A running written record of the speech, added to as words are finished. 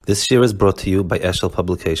This year is brought to you by Eshel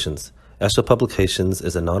Publications. Eshel Publications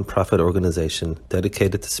is a non-profit organization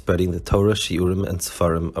dedicated to spreading the Torah, Shiurim, and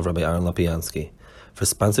Sefarim of Rabbi Aaron Lapiansky. For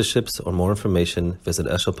sponsorships or more information, visit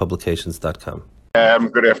eshelpublications.com.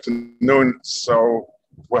 Good afternoon. So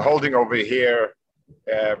we're holding over here.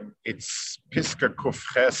 It's Piska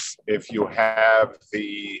Kufches. If you have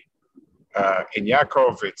the in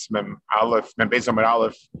Yaakov, it's Mem Aleph, Mem Beis Amud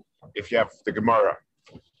Aleph. If you have the Gemara.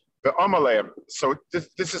 The Amalem. So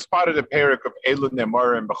this is part of the parak of Elu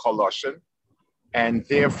Nemar and B'Choloshin, and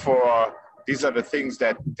therefore these are the things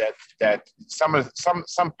that some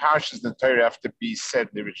parashas in the Torah have to be said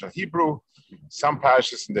in the original Hebrew. Some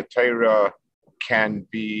parashas in the Torah can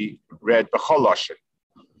be read B'Choloshin.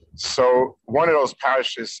 So one of those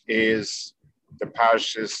parashas is the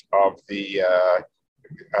parashas of the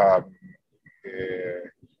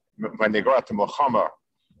when they go out to Milchama.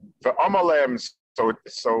 The Amalem.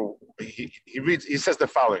 So he reads. He says the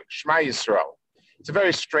following: Shema Yisrael. It's a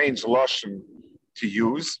very strange lashon to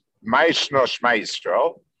use. Ma'ishno Shema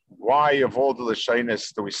Yisrael. Why of all the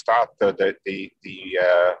lashonos do we start the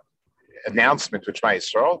announcement with Shema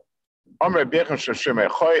Yisrael? Amar Bechem Shemay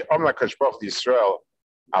Choy Amar Kashboch Yisrael.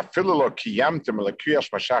 Afilu lo kiyamtem lekriyash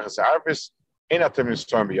mashachas arvis enatem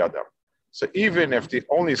yistorm biyadam. So even if the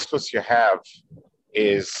only schus you have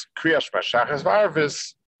is kriyash mashachas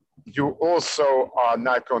arvis, you also are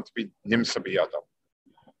not going to be nimsa biyadam.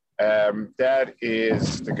 That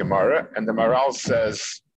is the Gemara, and the Maral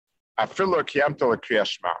says, "Afilo kiyamto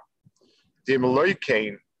lekriyashma,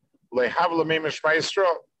 dimloikein lehav lemeim Shema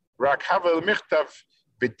Yisrael, rak havel michtav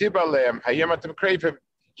v'diba lehem hayematem krevim."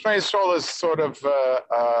 Shema Yisrael is sort of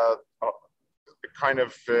kind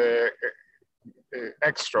of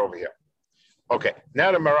extra over here. Okay,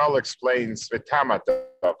 now the Maral explains v'tama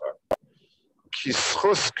dava.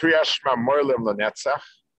 Kischus kriyashma morlem lenetzach,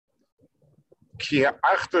 ki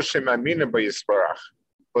ha'achto shemamina b'yisbarach,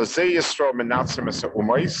 b'zeh Yisrael menatzim es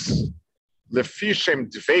ha'umois, lefi shem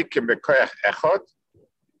dveikim b'koyach echad,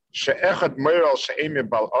 she'echad moral she'emim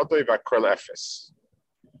bal odoi v'akol efes.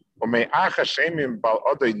 U'me'acha she'emim bal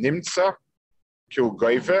odoi nimtza, ki hu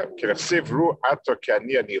goyve, ki rechsiv ru ato ki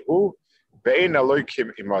ani anihu, ve'ein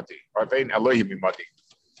Elohim imadi, or ve'ein Elohim imadi.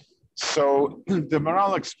 So the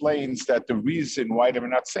Maral explains that the reason why the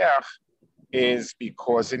Menatzeach is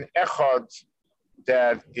because in Echad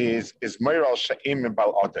that is Moral Sha'im and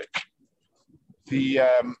Bal Odek.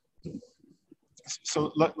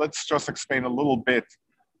 So let's just explain a little bit.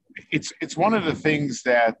 It's one of the things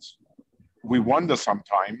that we wonder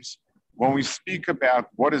sometimes when we speak about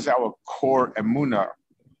what is our core emunah,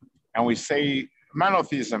 and we say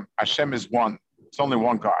monotheism, Hashem is one. It's only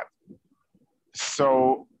one God.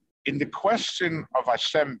 So in the question of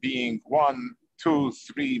Hashem being one, two,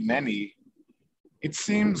 three, many, it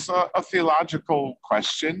seems a theological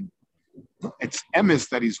question. It's emes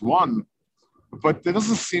that he's one, but there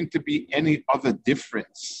doesn't seem to be any other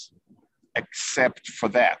difference except for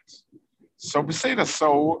that. So we say that.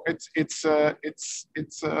 So it's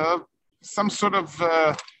some sort of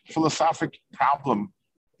philosophic problem.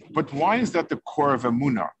 But why is that the core of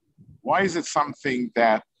Emunah? Why is it something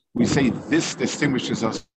that we say this distinguishes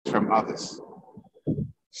us from others?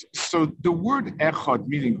 So the word echad,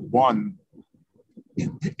 meaning one,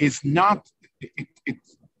 is not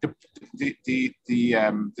the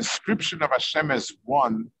description of Hashem as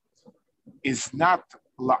one is not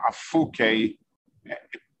la'afuke,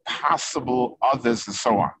 possible others and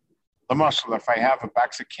so on. Lamashal, if I have a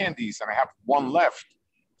box of candies and I have one left,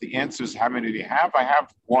 the answer is how many do you have? I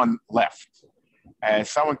have one left.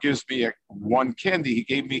 Someone gives me one candy, he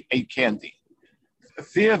gave me a candy.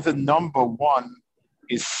 There, the number one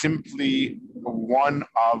is simply one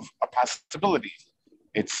of a possibility.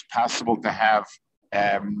 It's possible to have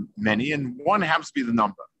many, and one happens to be the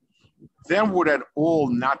number. Then would at all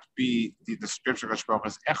not be the description of Hashbach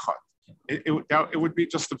as echad. It would be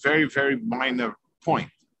just a very, very minor point.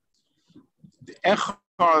 The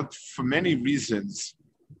echad, for many reasons,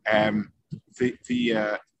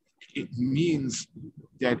 it means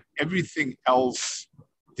that everything else,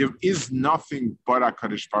 there is nothing but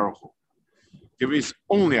HaKadosh Baruch Hu. There is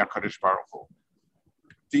only HaKadosh Baruch Hu.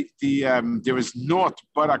 There is naught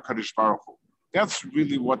but HaKadosh Baruch Hu. That's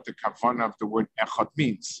really what the kavanah of the word echad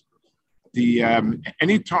means.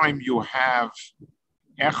 Anytime you have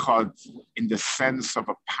echad in the sense of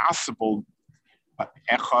a possible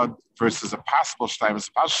echad versus a possible shtayim as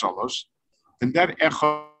a possible shalosh, then that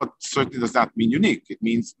echad certainly does not mean unique. It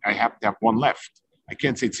means I have to have one left. I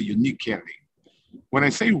can't say it's a unique candy. When I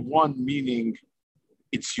say one, meaning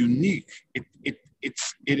it's unique, it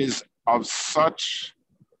is such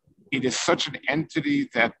an entity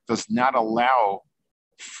that does not allow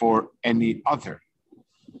for any other.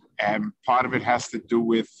 Part of it has to do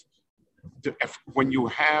with when you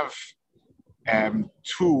have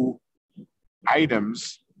two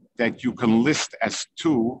items that you can list as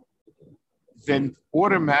two, then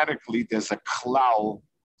automatically there's a klal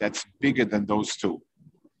that's bigger than those two.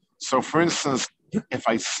 So for instance, if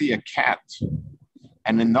I see a cat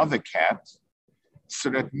and another cat, so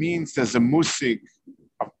that means there's a musig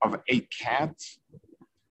of a cat,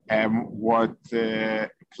 what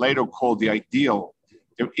Plato called the ideal.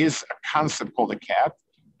 There is a concept called a cat,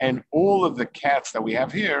 and all of the cats that we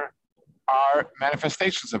have here are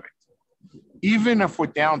manifestations of it. Even if we're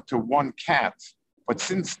down to one cat, but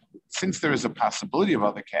since there is a possibility of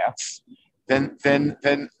other cats, then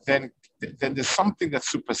there's something that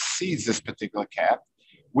supersedes this particular cat,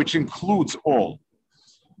 which includes all.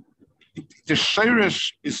 The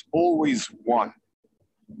sheirish is always one,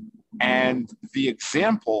 and the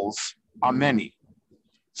examples are many.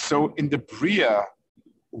 So in the Bria,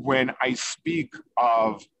 when I speak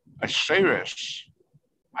of a sheirish,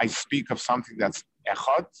 I speak of something that's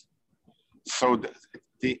echad. So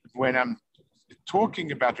when I'm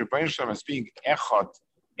talking about Rebbeinu Shalom as being echad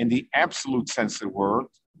in the absolute sense of the word,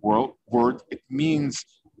 it means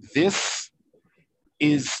this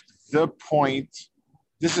is the point.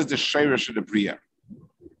 This is the sheirish of the Bria.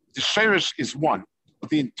 The sheirish is one.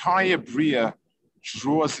 The entire Bria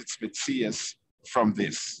draws its mitzias from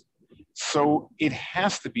this. So it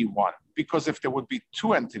has to be one, because if there would be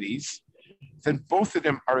two entities, then both of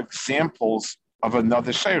them are examples of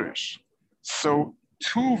another sheirish. So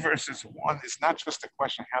 2 versus 1 is not just a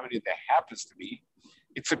question of how many there happens to be.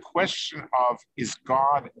 It's a question of, is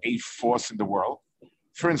God a force in the world?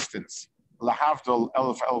 For instance, Lahavdol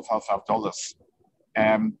Elf Avdolas,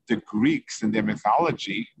 the Greeks in their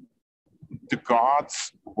mythology, the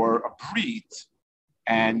gods were a breed,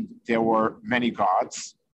 and there were many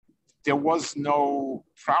gods. There was no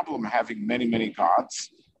problem having many, many gods,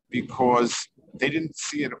 because they didn't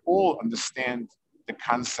see at all understand the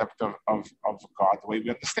concept of God the way we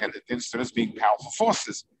understand it. They understood as being powerful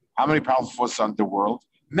forces. How many powerful forces are in the world?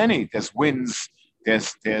 Many. There's winds,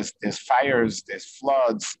 there's fires, there's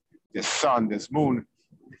floods, there's sun, there's moon.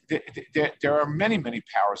 There are many, many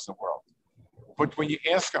powers in the world. But when you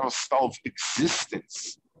ask ourselves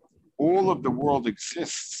existence, all of the world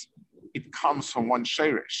exists, it comes from one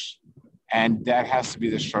sheirish, and that has to be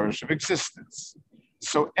the sheirish of existence.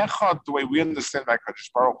 So echad, the way we understand by Kadosh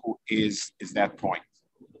Baruch Hu, is that point.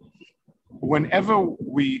 Whenever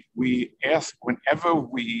we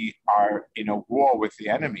are in a war with the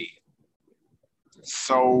enemy,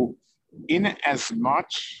 so in as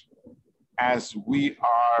much as we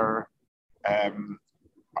are an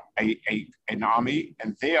army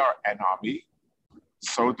and they are an army,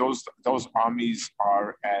 so those armies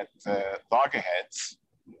are at loggerheads,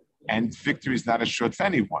 and victory is not assured to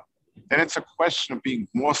anyone. Then it's a question of being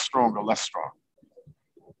more strong or less strong.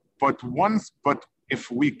 But if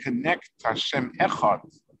we connect Hashem Echad,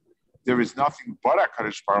 there is nothing but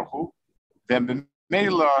HaKadosh Baruch Hu, then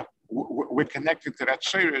Mela, we're connected to that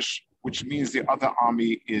sheirish, which means the other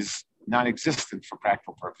army is non-existent for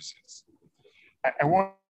practical purposes. I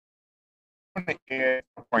want to add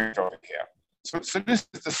a point over here. So this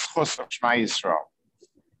is the schus of Shema Yisrael.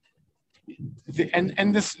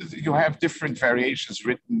 And this, you have different variations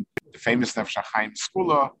written. The famous Nefesh HaChaim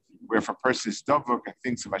Skula, where if a person is davuk and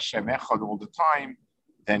thinks of Hashem Echad all the time,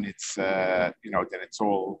 then it's then it's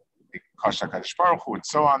all Kasha Kadosh Baruch Hu and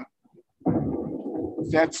so on.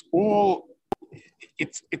 That's all.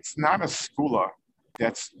 It's not a skula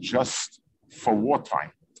that's just for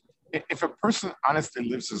wartime. If a person honestly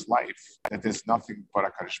lives his life that there's nothing but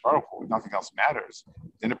HaKadosh Baruch Hu, nothing else matters,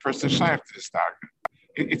 then a person is shaykh to this target.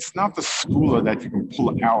 It's not the skula that you can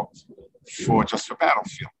pull out for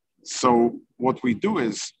battlefield. So what we do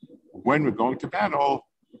is, when we're going to battle,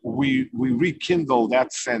 we rekindle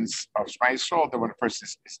that sense of Shema Yisrael that when a person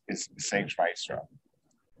is saying Shema Yisrael.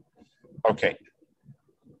 Okay.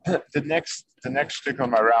 The next shtickle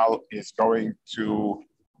morale is going to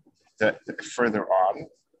the further on.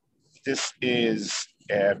 This is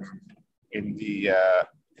in the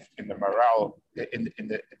morale in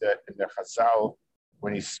the Chazal,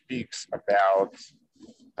 when he speaks about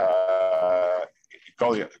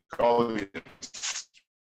Goliath.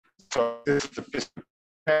 So this is the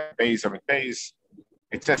base of a base.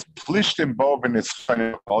 It says Plishtim Boven is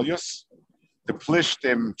Goliath. The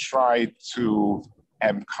Plishtim tried to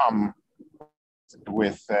come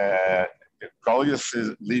with Goliath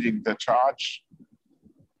is leading the charge,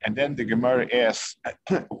 and then the Gemara asks,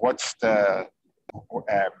 what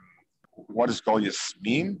does Goliath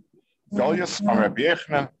mean? Goliath, Rabbi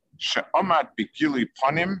Yechon, she'omad b'gili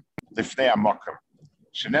panim lifnei hamakom.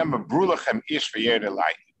 She'nema brulachem ish v'yer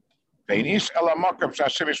elai. Ve'in ish el hamakom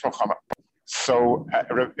she'Hashem ish mochama. So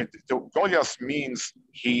Goliath means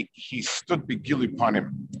he stood b'gili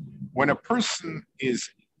panim. When a person is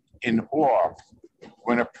in awe,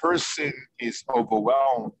 when a person is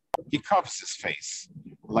overwhelmed, he covers his face.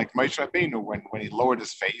 Like Moshe Rabbeinu, when he lowered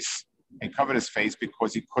his face and covered his face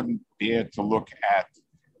because he couldn't bear to look at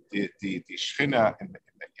the Shechina in the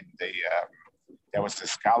there was a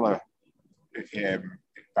scholar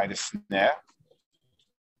by the snare.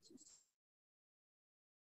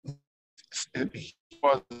 He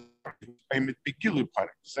was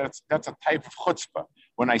so that's a type of chutzpah.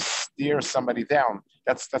 When I stare somebody down,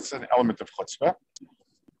 that's an element of chutzpah.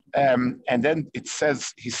 And then it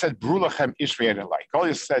says, he said, Brulachem ish v'yedin like.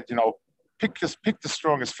 Goliath said, pick the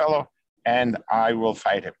strongest fellow, and I will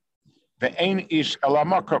fight him. Ve'ein ish el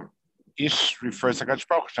hamakom. Ish refers to Kadosh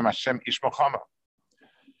Baruch Hu, Hashem ish mochama.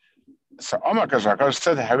 So Omar Kadosh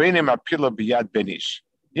said, Hareini mapila b'yad ben ish.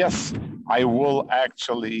 Yes, I will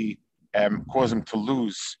actually cause him to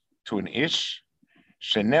lose to an ish.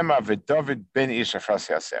 Shenema v'David ben ish afras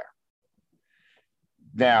yaser.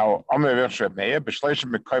 Now,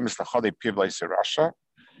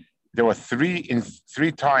 there were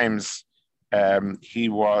three times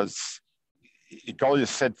Goliath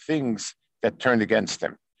said things that turned against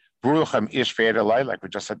him. Like we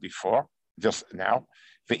just said before, just now.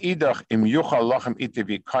 If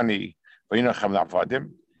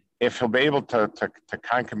he'll be able to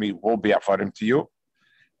conquer me, we'll be avodim to you,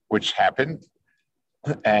 which happened.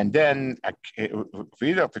 And then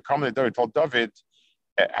to come to David, told David,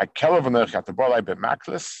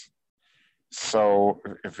 so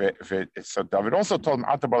David also told him,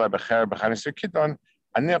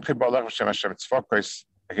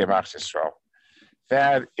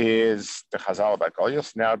 that is the Chazal about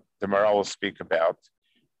Goliath. Now the Maral will speak about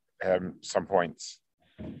some points.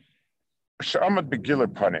 Sh'amad begil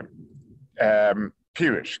upon him.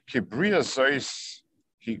 Pirish Kibria Zois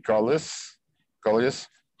he Goliath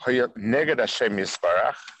neged Hashem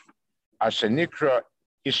Yisbarach Ashenikra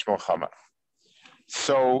Ishmochama.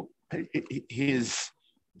 So the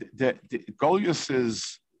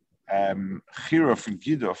Goliath's chiruf and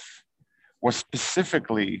giduf was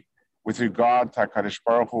specifically with regard to HaKadosh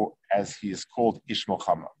Baruch Hu, as he is called Ish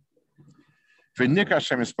Mochama. V'nik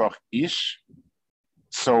Hashem Yisbarach Ish.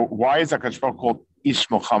 So why is HaKadosh Baruch Hu called Ish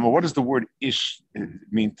Mochama? What does the word Ish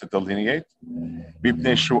mean to delineate?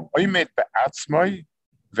 Mipnei shu oimet be'atzmai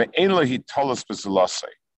ve'en lo hitolos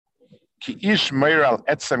b'zulasai. Ki ish meir al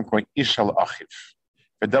etzem koi ish al achiv.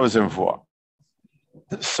 V'davazem v'or.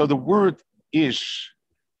 So the word Ish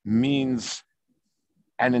means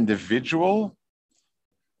an individual,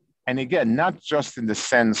 and again, not just in the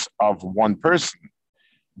sense of one person,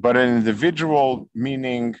 but an individual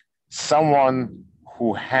meaning someone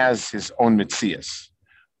who has his own mitzias.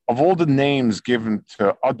 Of all the names given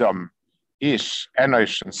to Adam, Ish,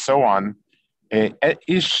 Enosh, and so on,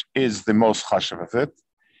 Ish is the most chashav of it,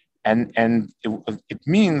 and it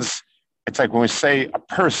means, it's like when we say a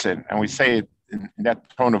person, and we say it in that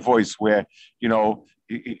tone of voice where,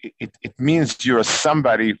 it means you're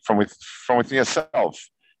somebody from within yourself.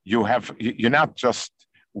 You're not just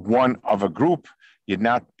one of a group. You're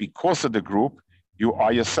not because of the group. You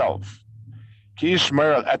are yourself.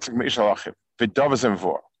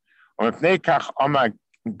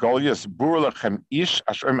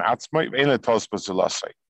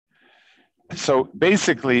 So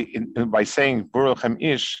basically, by saying Burulchem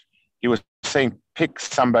Ish, he was saying pick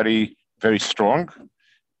somebody very strong,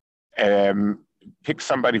 pick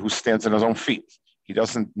somebody who stands on his own feet.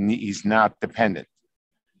 He's not dependent.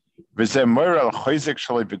 And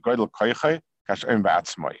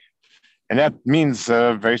that means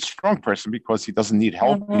a very strong person because he doesn't need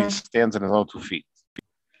help. He stands on his own 2 feet.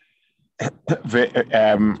 So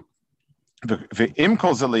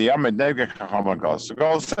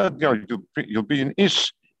God said, you'll be an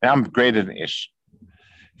Ish, and I'm greater than Ish.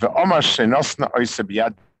 So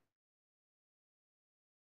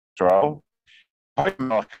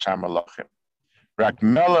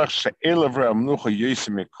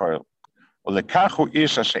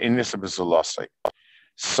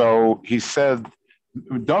he said,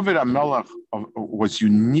 David HaMelech was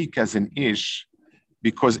unique as an Ish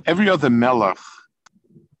because every other Melech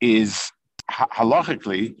is,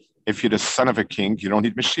 halachically, if you're the son of a king, you don't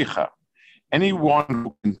need Meshicha. Anyone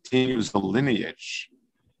who continues the lineage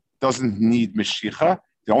doesn't need Meshicha.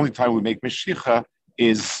 The only time we make Meshicha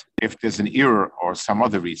is if there's an error or some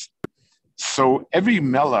other reason. So every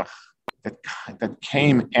Melech that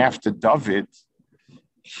came after David,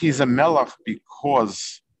 he's a Melech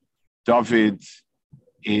because David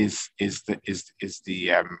is the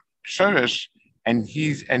shorish, and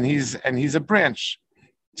he's a branch.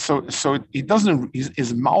 So he doesn't.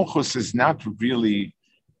 His malchus is not really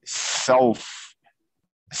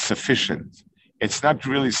self-sufficient. It's not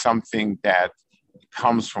really something that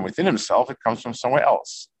comes from within himself. It comes from somewhere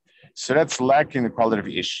else. So that's lacking the quality of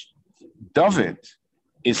ish. David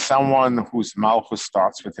is someone whose malchus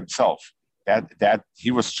starts with himself. That he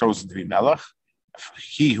was chosen to be melech,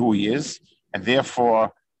 he who he is, and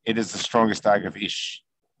therefore it is the strongest dag of ish.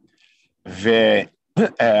 So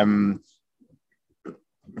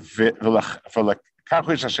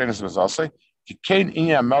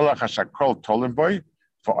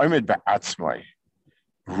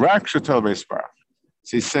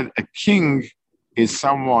he said a king is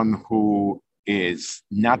someone who is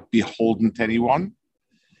not beholden to anyone.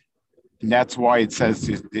 And that's why it says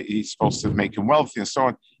he's supposed to make him wealthy and so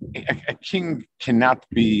on. A king cannot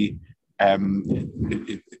be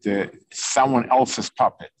someone else's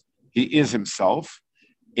puppet. He is himself,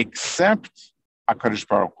 except HaKadosh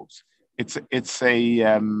Baruch Hu. It's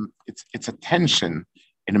a tension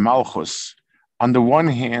in Malchus. On the one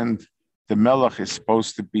hand, the Melech is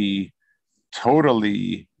supposed to be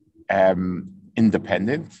totally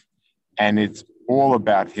independent, and it's all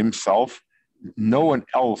about himself. No one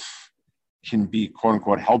else can be, quote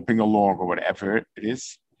unquote, helping along or whatever it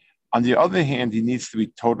is. On the other hand, he needs to be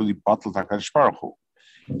totally bottled HaKadosh Baruch Hu.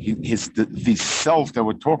 The self that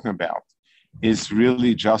we're talking about is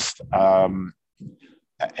really just an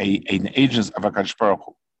agent of HaKadosh Baruch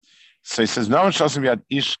Hu. So he says, "No one shall be at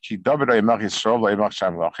ish ki David oimach Yisrael oimach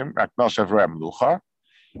Shem Lachim rakmel shavro amlucha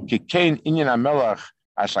ki kein inyan amelach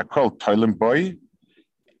ashakol toilim boy."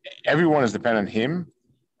 Everyone is dependent on him.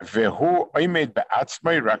 Vehu oimed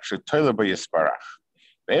be'atzmai rakshu toilim boy yisparach.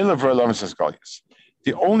 Ve'elav ro'lam says Goliath.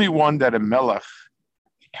 The only one that a melech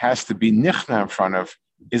has to be nichna in front of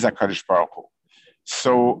is HaKadosh Baruch Hu.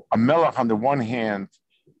 So a melech, on the one hand,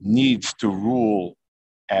 needs to rule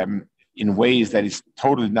in ways that is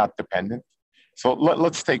totally not dependent. So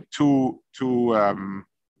let's take two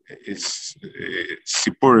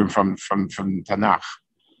sipurim from Tanakh.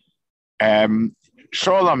 Shaul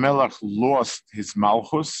HaMelech lost his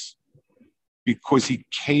malchus because he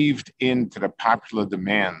caved into the popular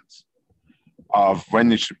demand of when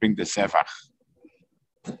they should bring the zevach,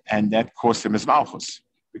 and that cost him his malchus.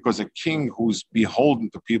 Because a king who's beholden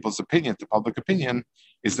to people's opinion, to public opinion,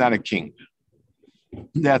 is not a king.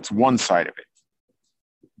 That's one side of it.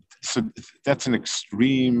 So that's an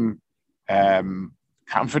extreme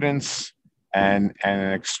confidence and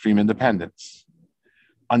an extreme independence.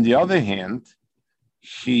 On the other hand,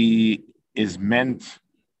 he is meant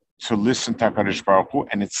to listen to HaKadosh Baruch Hu,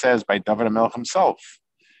 and it says by David HaMelech himself.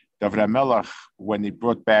 David HaMelech, when he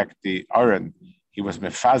brought back the Aron, he was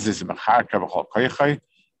mefaziz mecharka b'chol koichai.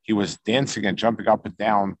 He was dancing and jumping up and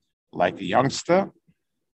down like a youngster.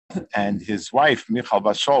 And his wife, Michal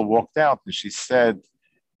Bashol, walked out and she said,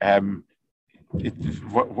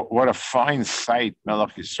 what a fine sight,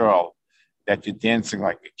 Melech Yisrael, that you're dancing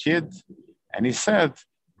like a kid. And he said,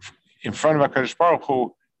 in front of HaKadosh Baruch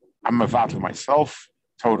Hu, I'm mevatel myself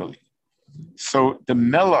totally. So the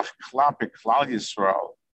Melech Klape Klal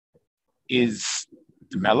Yisrael is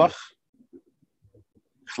the Melech.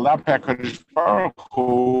 Klape HaKadosh Baruch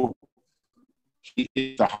Hu, he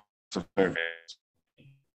is the house of service.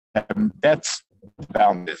 That's the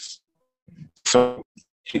boundless. So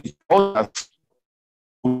he told us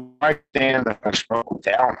to write down the HaKadosh Baruch Hu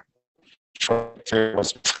down. It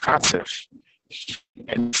was Chatzif.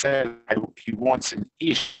 And said he wants an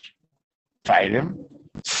ish to fight him.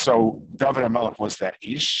 So David HaMelech was that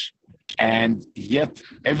ish, and yet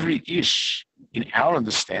every ish, in our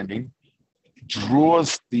understanding,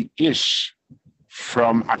 draws the ish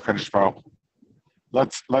from HaKadosh Baruch Hu.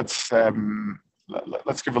 Let's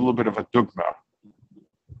give a little bit of a dogma.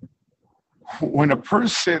 When a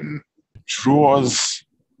person draws,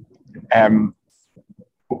 imagine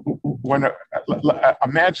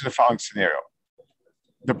the following scenario.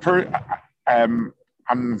 I'm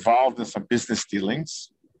involved in some business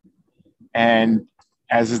dealings, and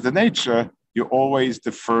as is the nature, you always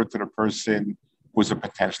defer to the person who's a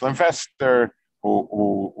potential investor,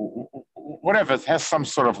 who whatever, has some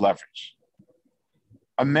sort of leverage.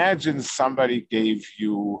 Imagine somebody gave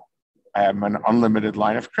you an unlimited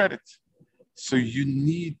line of credit, so you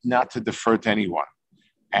need not to defer to anyone,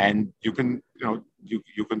 and you can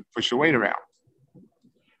push your weight around.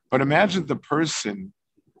 But imagine the person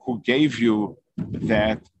who gave you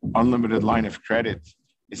that unlimited line of credit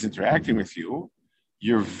is interacting with you.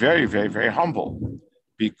 You're very, very, very humble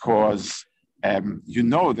because you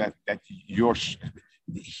know that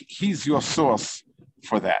he's your source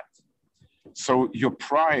for that. So your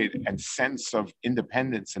pride and sense of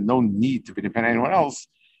independence and no need to be dependent on anyone else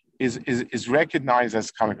is recognized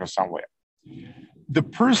as coming from somewhere. The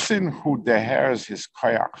person who deheres his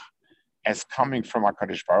koyach as coming from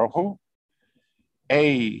HaKadosh Baruch Hu,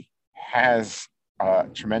 has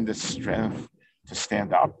tremendous strength to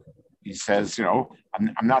stand up. He says,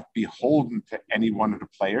 I'm not beholden to any one of the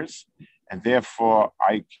players, and therefore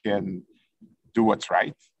I can do what's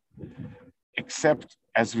right. Except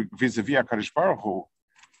as vis-a-vis HaKadosh Baruch Hu,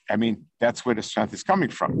 that's where the strength is coming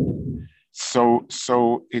from. So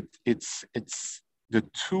it's the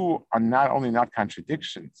two are not only not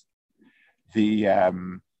contradictions. The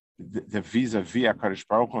vis-a-vis HaKadosh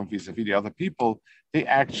Baruch Hu and vis-a-vis the other people, they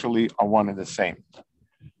actually are one and the same.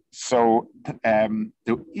 So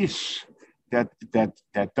the ish that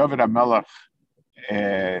David HaMelech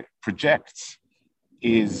projects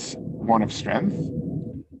is one of strength,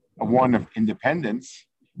 one of independence,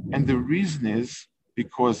 and the reason is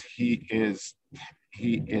because he is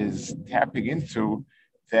tapping into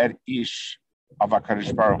that ish of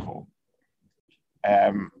HaKadosh Baruch Hu.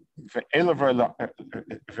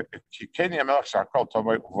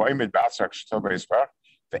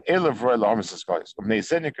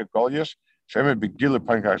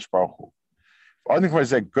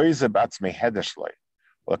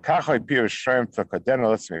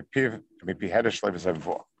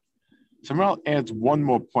 Samuel adds one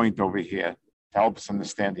more point over here to help us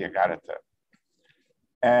understand the Agadot.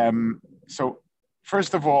 So,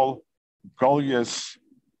 first of all, Goliath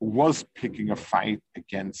was picking a fight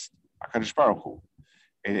against HaKadosh Baruch Hu.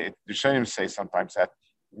 The Shayim say sometimes that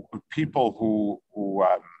people who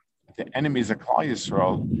the enemies of Klal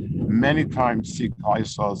Yisrael many times see Klal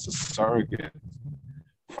Yisrael as a surrogate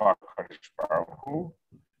for HaKadosh Baruch Hu,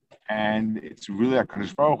 and it's really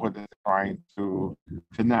HaKadosh Baruch Hu that they're trying to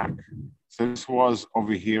knock. So this was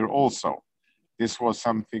over here also. This was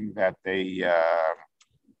something that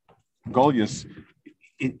Goliath,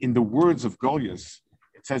 in the words of Goliath,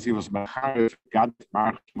 it says he was Mecharev, God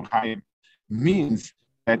Mechayim, means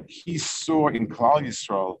that he saw in Klal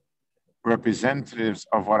Yisrael representatives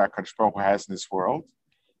of what HaKadosh Baruch Hu has in this world,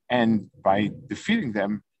 and by defeating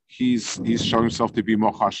them, he's showing himself to be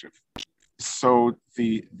more chashiv. So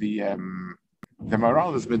the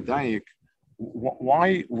Maral is medayik.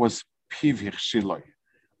 Why was piv hirshiloi?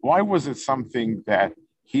 Why was it something that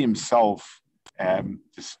he himself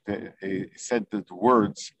said the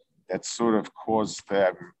words that sort of caused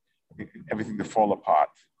everything to fall apart?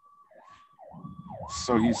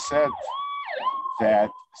 So he said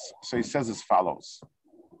that. So he says as follows: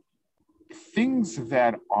 things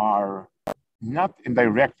that are not in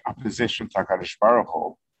direct opposition to HaKadosh Baruch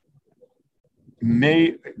Hu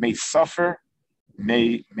may suffer,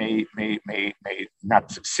 may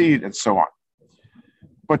not succeed, and so on.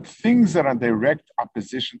 But things that are in direct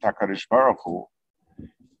opposition to HaKadosh Baruch Hu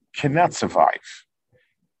cannot survive.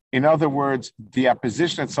 In other words, the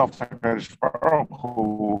opposition itself to HaKadosh Baruch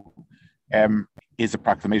Hu is a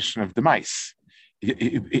proclamation of demise.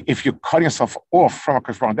 If you're cutting yourself off from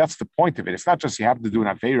HaKadosh Baruch Hu, that's the point of it. It's not just you have to do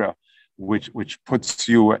an Aveira, which puts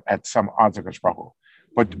you at some odds with HaKadosh Baruch Hu.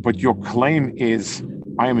 But your claim is,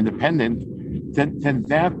 I am independent, then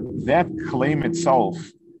that claim itself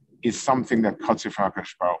is something that cuts you from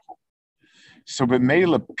HaKadosh Baruch Hu. So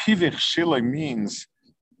B'meila Pivich Shiloi means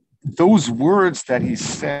those words that he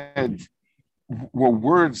said were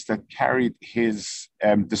words that carried his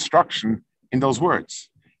destruction in those words.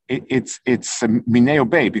 It's Mineo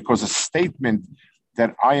Bay, because a statement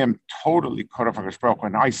that I am totally cut off HaKadosh Baruch Hu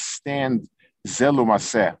and I stand Zelu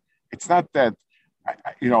Maseh. It's not that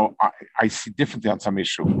I see differently on some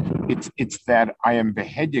issue. It's that I am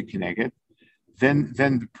behedya keneged. Then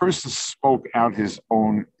the person spoke out his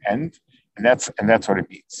own end, and that's what it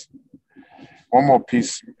means. One more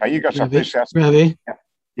piece. Rabbi,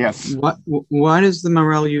 yes. Why does the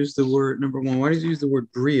Maral use the word, number one, why does he use the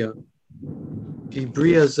word bria?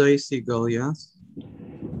 Bria zaisi Goliath.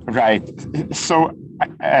 Right. So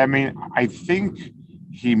I think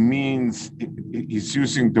he means he's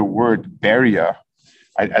using the word beria.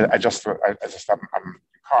 I'm in the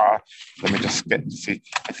car. Let me just see.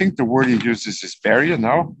 I think the word he uses is beria.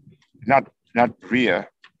 No, not bria,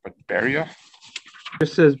 but beria. It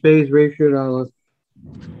says Bayes ratio dollar.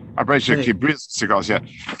 Yeah.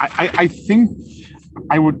 I think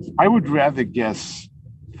I would rather guess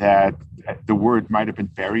that the word might have been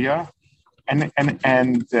beria, and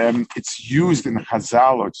it's used in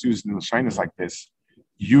Chazal, or it's used in the Shainas like this.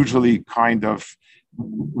 Usually, kind of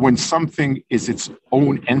when something is its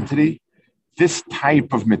own entity, this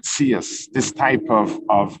type of metzias, this type of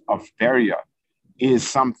beria, is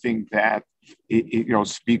something that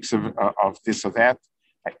speaks of this or that.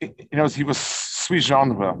 He was sui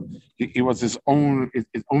genre. He was his own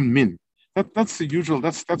min. That's the usual.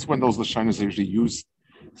 That's when those lashonos are usually used.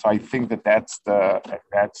 So I think that's the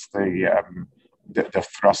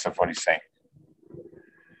thrust of what he's saying.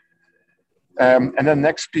 And then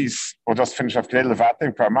next piece, we'll just finish off. It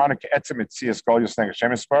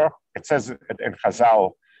says in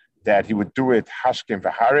Chazal that he would do it hashkim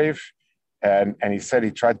v'harev, and he said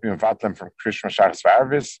he tried to be mevatlem from Krishma Shachas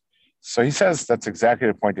v'Arvis. So he says that's exactly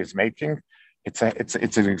the point he's making. It's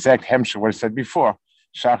an exact hemshah what he said before.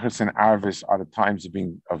 Shachas and Arvis are the times of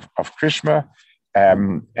being of Krishma,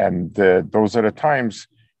 and those are the times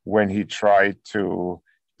when he tried to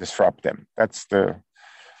disrupt them. That's the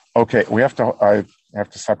okay. I have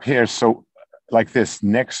to stop here. So like this,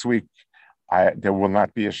 next week there will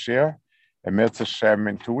not be a share. And Mirz Hashem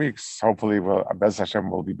in 2 weeks, hopefully, Bez Hashem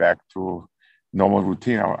will be back to normal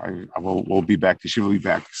routine. We'll be back. The Yeshiva will be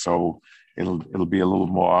back, so it'll be a little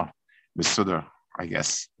more Mesuder, I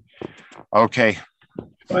guess. Okay.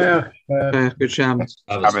 Good Shabbos.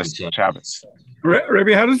 Shabbos.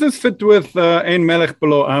 Rabbi, how does this fit with Ein Melech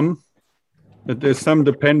Below Am? That there's some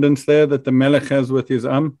dependence there that the Melech has with his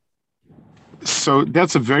Am? So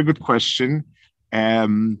that's a very good question.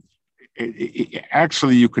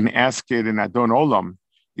 Actually, you can ask it in Adon Olam.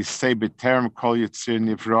 You say B'terem Kol Yitzir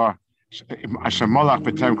Nivra, Asher Molach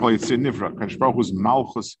B'terem Kol Yitzir Nivra. Kadosh Baruch Hu's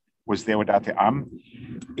Malchus was there without the Am.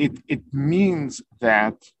 It means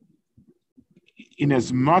that in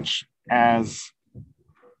as much as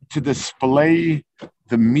to display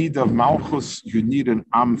the Mid of Malchus, you need an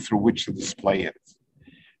Am through which to display it.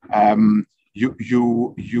 There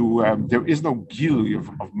is no Gilu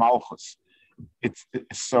of Malchus. It's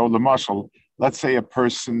so the marshal. Let's say a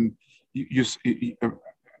person you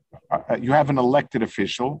have an elected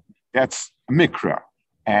official that's a mikra,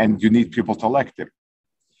 and you need people to elect him.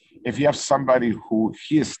 If you have somebody who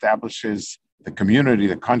he establishes the community,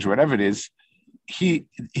 the country, whatever it is, the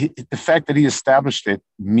fact that he established it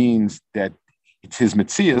means that it's his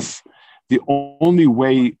mitzias. The only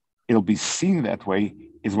way it'll be seen that way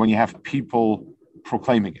is when you have people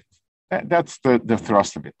proclaiming it. That's the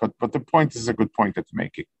thrust of it. But the point is a good point that you're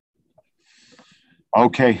making.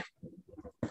 Okay.